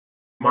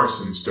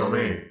Marston's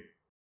domain.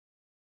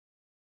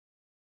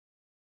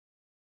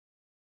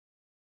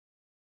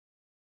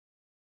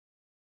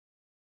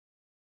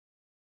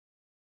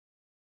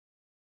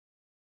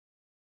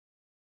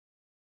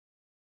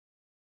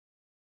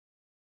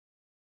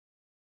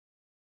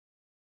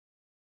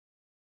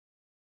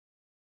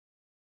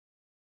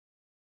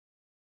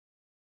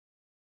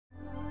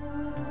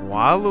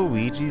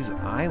 Waluigi's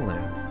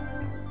Island.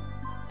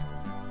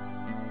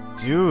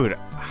 Dude.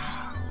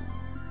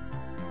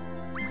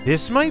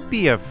 This might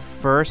be a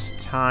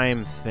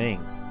first-time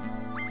thing.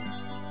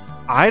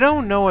 I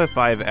don't know if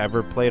I've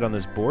ever played on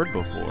this board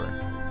before.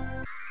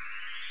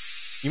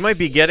 You might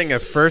be getting a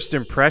first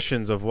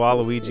impressions of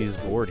Waluigi's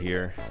board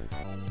here.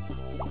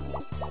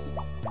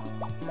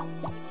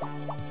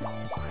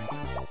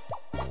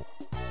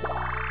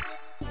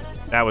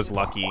 That was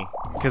lucky.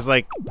 Because,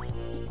 like,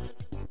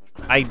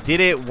 I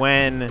did it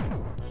when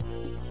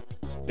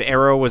the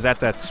arrow was at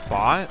that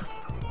spot.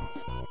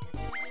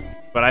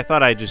 But I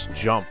thought I'd just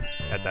jump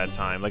at that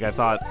time. Like, I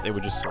thought it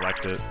would just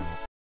select it.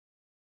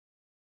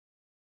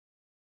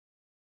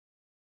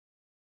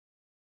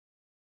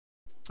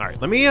 Alright,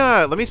 let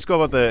me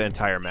scope out the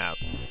entire map.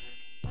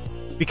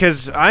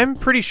 Because I'm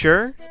pretty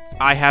sure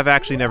I have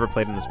actually never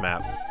played in this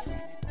map.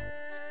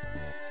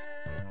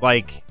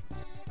 Like,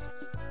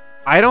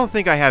 I don't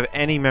think I have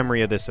any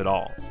memory of this at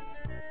all.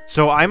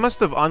 So I must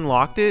have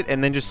unlocked it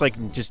and then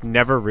just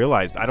never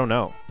realized. I don't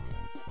know.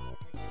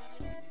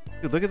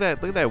 Dude, look at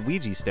that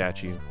Ouija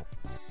statue.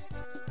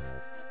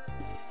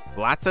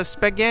 Lots of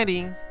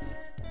spaghetti.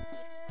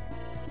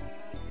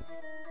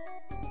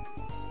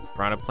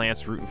 Piranha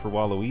plants rooting for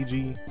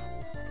Waluigi.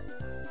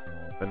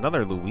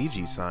 Another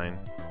Luigi sign.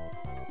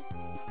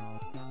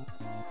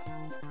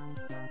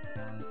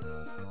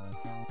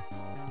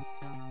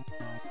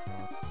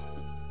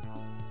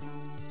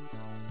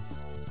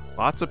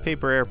 Lots of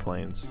paper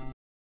airplanes.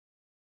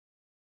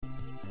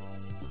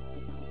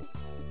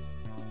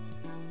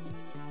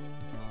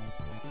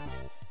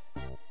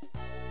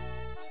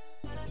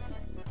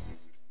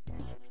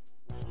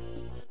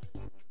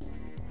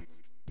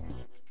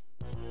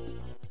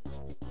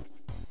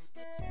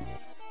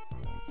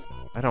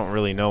 I don't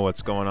really know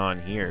what's going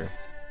on here.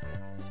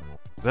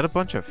 Is that a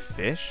bunch of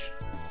fish?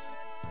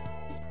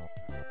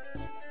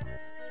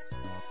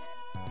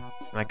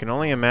 I can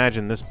only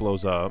imagine this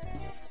blows up.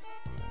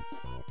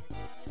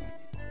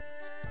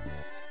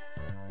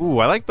 Ooh,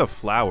 I like the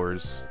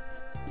flowers.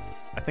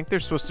 I think they're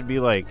supposed to be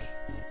like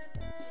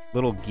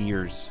little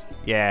gears.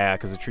 Yeah,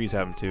 because the trees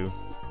have them too.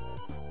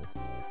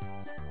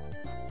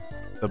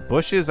 The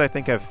bushes, I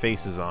think, have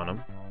faces on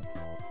them.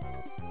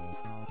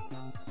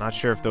 Not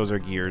sure if those are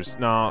gears.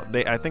 No,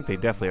 I think they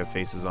definitely have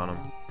faces on them.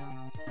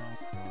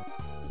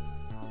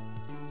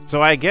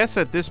 So I guess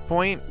at this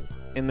point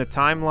in the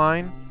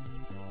timeline,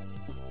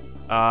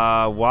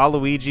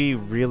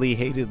 Waluigi really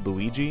hated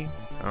Luigi.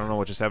 I don't know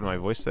what just happened to my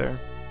voice there.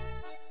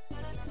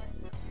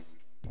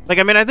 Like,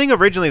 I mean, I think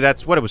originally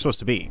that's what it was supposed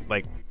to be.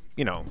 Like,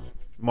 you know,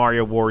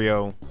 Mario,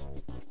 Wario,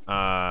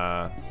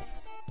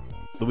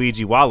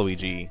 Luigi,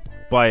 Waluigi.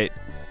 But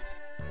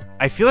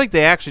I feel like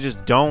they actually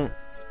just don't...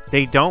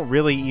 They don't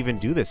really even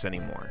do this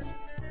anymore.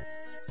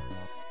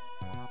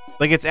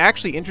 Like, it's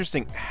actually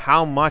interesting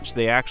how much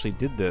they actually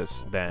did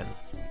this then.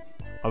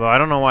 Although, I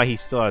don't know why he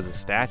still has a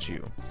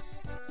statue.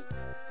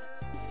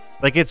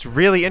 Like, it's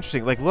really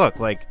interesting. Like, look,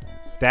 like,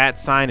 that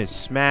sign is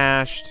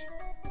smashed.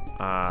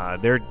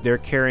 They're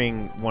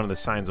carrying one of the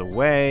signs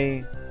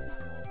away.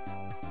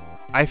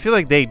 I feel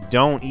like they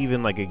don't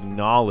even, like,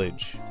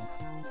 acknowledge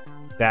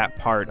that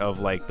part of,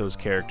 like, those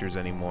characters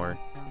anymore.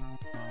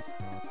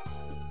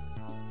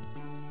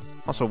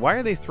 Also, why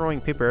are they throwing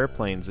paper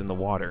airplanes in the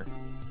water?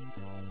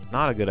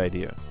 Not a good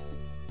idea.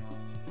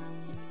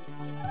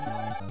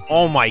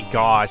 Oh my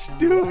gosh,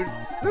 dude!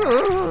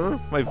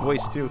 My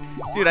voice too.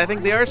 Dude, I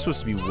think they are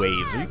supposed to be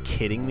waves. Are you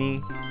kidding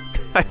me?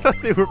 I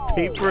thought they were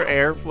paper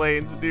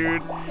airplanes,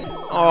 dude.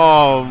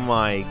 Oh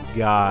my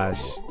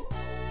gosh.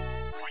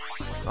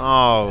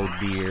 Oh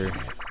dear.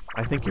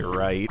 I think you're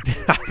right.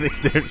 I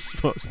think they're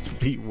supposed to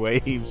be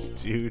waves,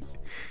 dude.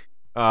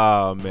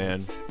 Oh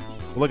man.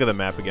 Look at the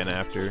map again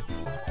after.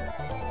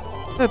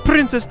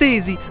 Princess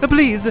Daisy,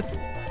 please.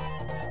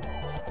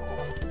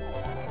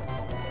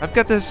 I've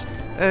got this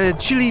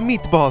chili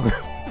meatball,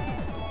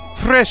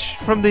 fresh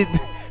from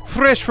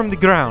the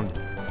ground.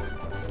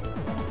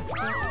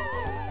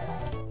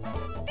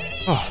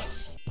 Oh.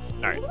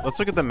 All right, let's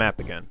look at the map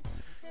again.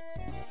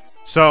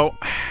 So,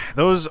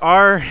 those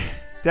are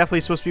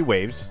definitely supposed to be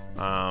waves.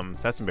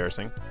 That's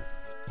embarrassing.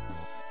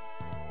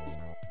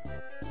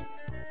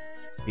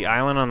 The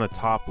island on the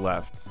top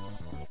left.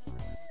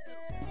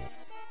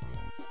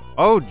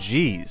 Oh,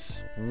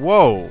 geez.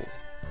 Whoa.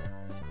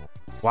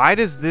 Why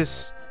does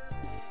this...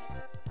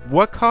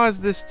 What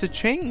caused this to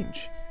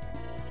change?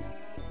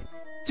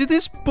 Dude,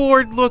 this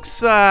board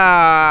looks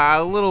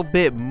a little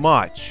bit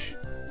much.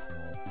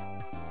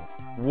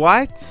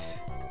 What?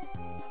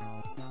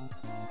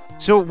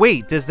 So,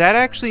 wait, does that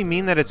actually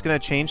mean that it's going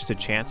to change to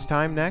chance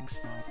time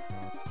next?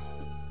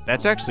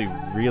 That's actually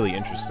really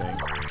interesting.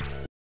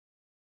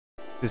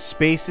 The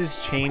spaces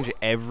change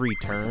every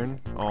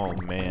turn. Oh,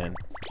 man.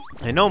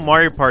 I know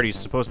Mario Party is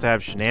supposed to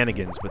have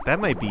shenanigans, but that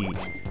might be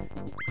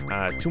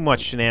too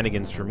much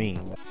shenanigans for me.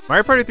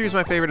 Mario Party 3 is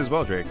my favorite as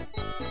well, Drake.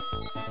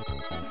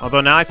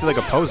 Although now I feel like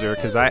a poser,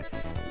 because I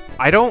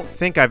don't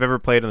think I've ever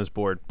played on this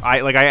board. I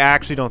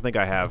actually don't think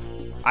I have.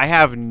 I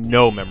have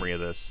no memory of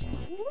this.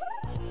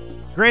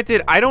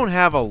 Granted, I don't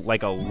have a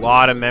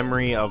lot of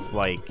memory of,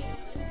 like,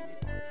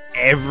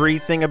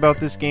 everything about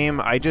this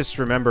game. I just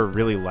remember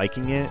really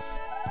liking it.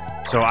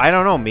 So, I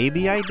don't know.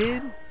 Maybe I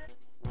did?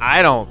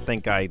 I don't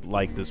think I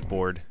like this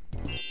board.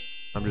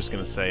 I'm just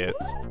gonna say it.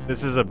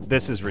 This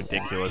is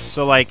ridiculous.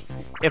 So, like,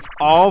 if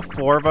all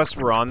 4 of us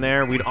were on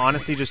there, we'd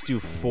honestly just do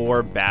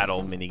 4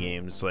 battle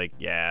minigames. Like,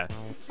 yeah.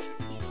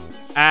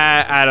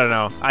 I don't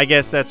know. I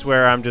guess that's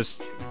where I'm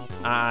just...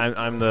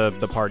 I'm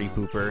the party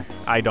pooper.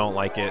 I don't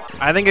like it.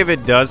 I think if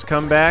it does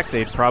come back,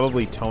 they'd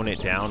probably tone it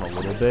down a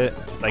little bit.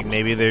 Like,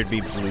 maybe there'd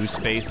be blue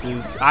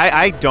spaces.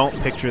 I don't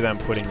picture them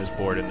putting this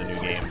board in the new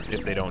game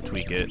if they don't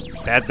tweak it.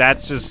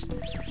 That's just,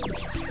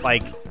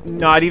 like,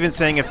 not even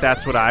saying if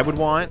that's what I would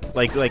want.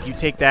 Like you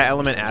take that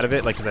element out of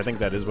it, like, because I think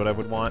that is what I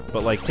would want.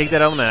 But, like, take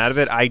that element out of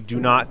it, I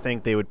do not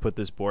think they would put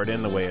this board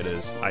in the way it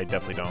is. I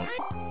definitely don't.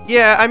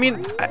 Yeah, I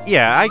mean,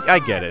 yeah, I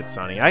get it,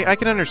 Sonny. I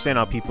can understand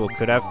how people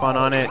could have fun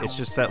on it. It's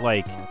just that,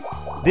 like,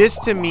 this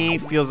to me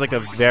feels like a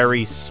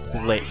very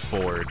split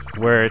board,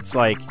 where it's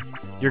like,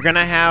 you're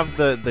gonna have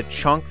the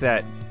chunk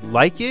that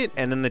like it,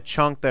 and then the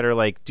chunk that are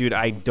like, dude,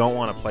 I don't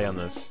want to play on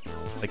this.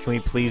 Like, can we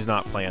please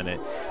not play on it?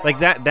 Like,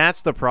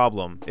 that's the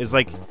problem, is,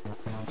 like,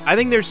 I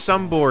think there's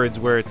some boards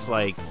where it's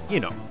like,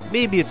 you know,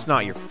 maybe it's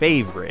not your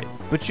favorite,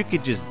 but you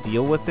could just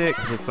deal with it,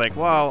 because it's like,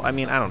 well, I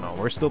mean, I don't know,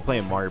 we're still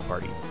playing Mario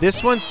Party.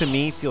 This one, to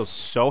me, feels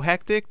so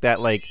hectic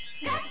that, like,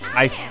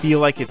 I feel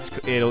like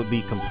it'll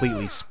be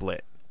completely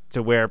split,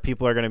 to where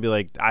people are going to be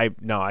like, I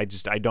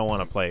don't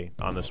want to play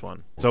on this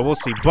one. So we'll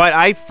see. But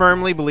I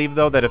firmly believe,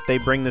 though, that if they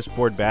bring this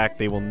board back,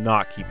 they will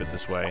not keep it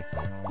this way.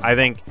 I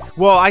think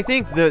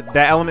that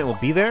element will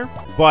be there,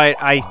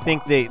 but I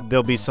think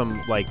there'll be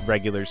some, like,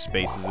 regular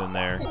spaces in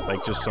there,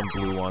 like just some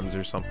blue ones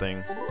or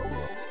something.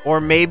 Or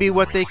maybe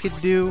what they could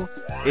do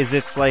is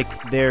it's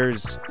like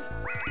there's,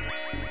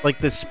 like,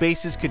 the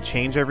spaces could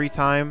change every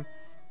time,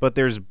 but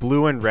there's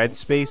blue and red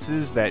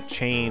spaces that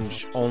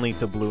change only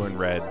to blue and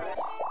red.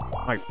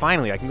 Alright,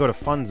 finally, I can go to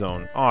Fun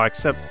Zone. Oh,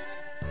 except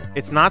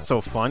it's not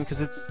so fun because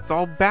it's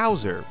all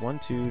Bowser. 1,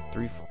 2,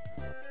 3, 4.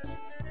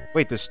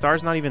 Wait, the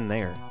star's not even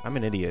there. I'm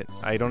an idiot.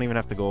 I don't even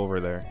have to go over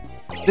there.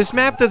 This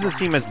map doesn't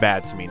seem as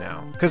bad to me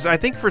now, because I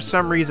think for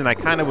some reason I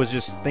kind of was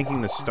just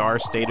thinking the star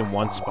stayed in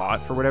one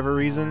spot for whatever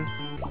reason.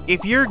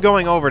 If you're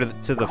going over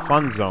to the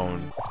Fun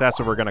Zone, if that's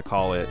what we're going to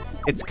call it,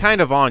 it's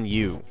kind of on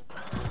you.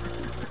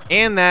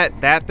 And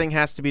that thing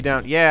has to be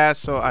down. Yeah,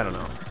 so I don't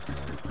know.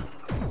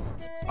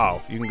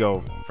 Oh, you can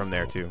go from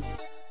there, too.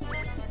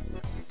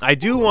 I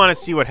do want to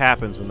see what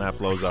happens when that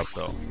blows up,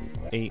 though.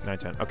 8, 9,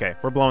 10. Okay,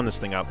 we're blowing this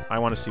thing up. I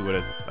want to see what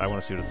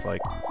it's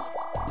like.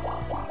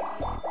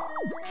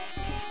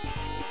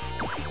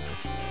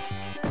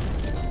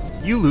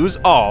 You lose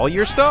all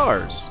your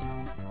stars.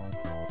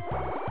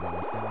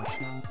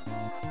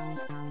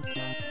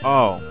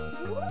 Oh.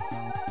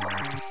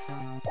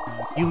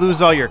 You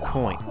lose all your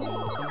coins.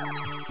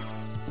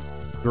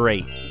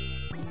 Great.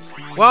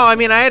 Well, I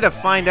mean, I had to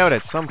find out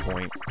at some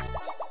point.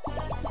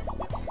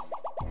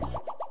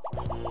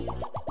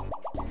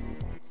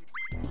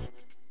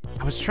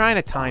 I was trying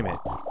to time it.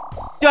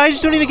 I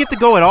just don't even get to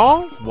go at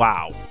all?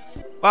 Wow.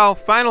 Well,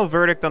 final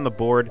verdict on the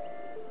board.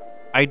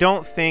 I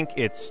don't think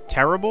it's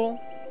terrible.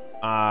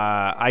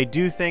 I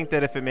do think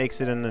that if it makes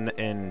it in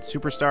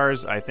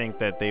Superstars, I think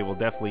that they will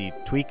definitely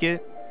tweak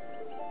it.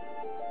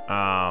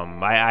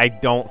 I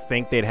don't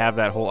think they'd have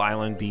that whole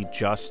island be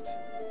just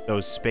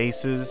those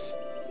spaces.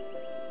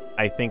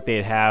 I think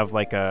they'd have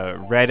like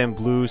a red and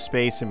blue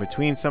space in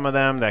between some of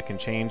them that can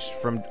change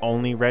from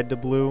only red to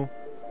blue.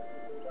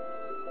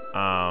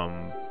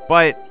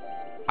 But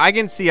I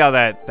can see how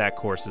that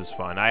course is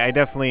fun. I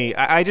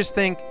just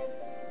think...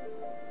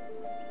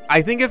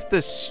 I think if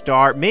the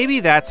star... Maybe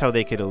that's how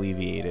they could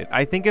alleviate it.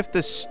 I think if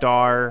the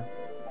star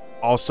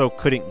also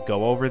couldn't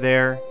go over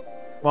there...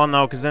 Well,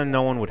 no, because then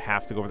no one would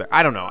have to go over there.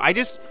 I don't know. I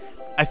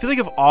feel like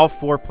if all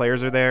 4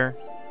 players are there,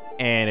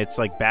 and it's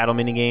like battle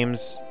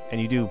minigames, and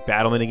you do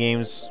battle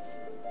minigames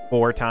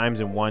 4 times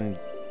in one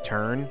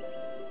turn,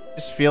 I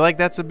just feel like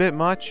that's a bit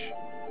much.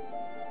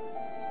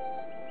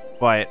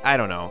 But, I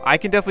don't know. I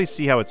can definitely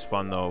see how it's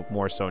fun, though,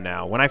 more so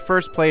now. When I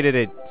first played it,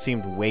 it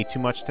seemed way too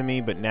much to me,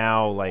 but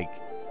now, like...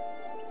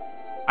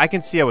 I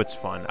can see how it's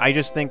fun. I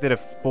just think that if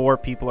 4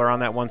 people are on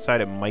that one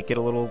side, it might get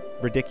a little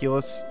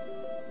ridiculous.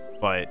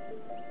 But,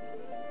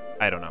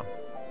 I don't know.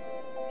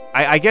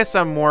 I guess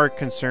I'm more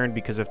concerned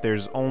because if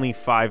there's only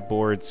 5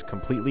 boards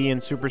completely in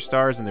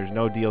Superstars and there's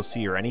no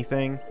DLC or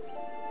anything,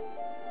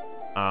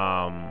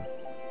 I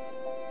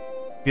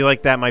feel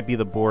like that might be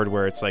the board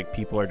where it's like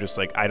people are just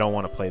like, I don't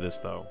want to play this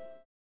though.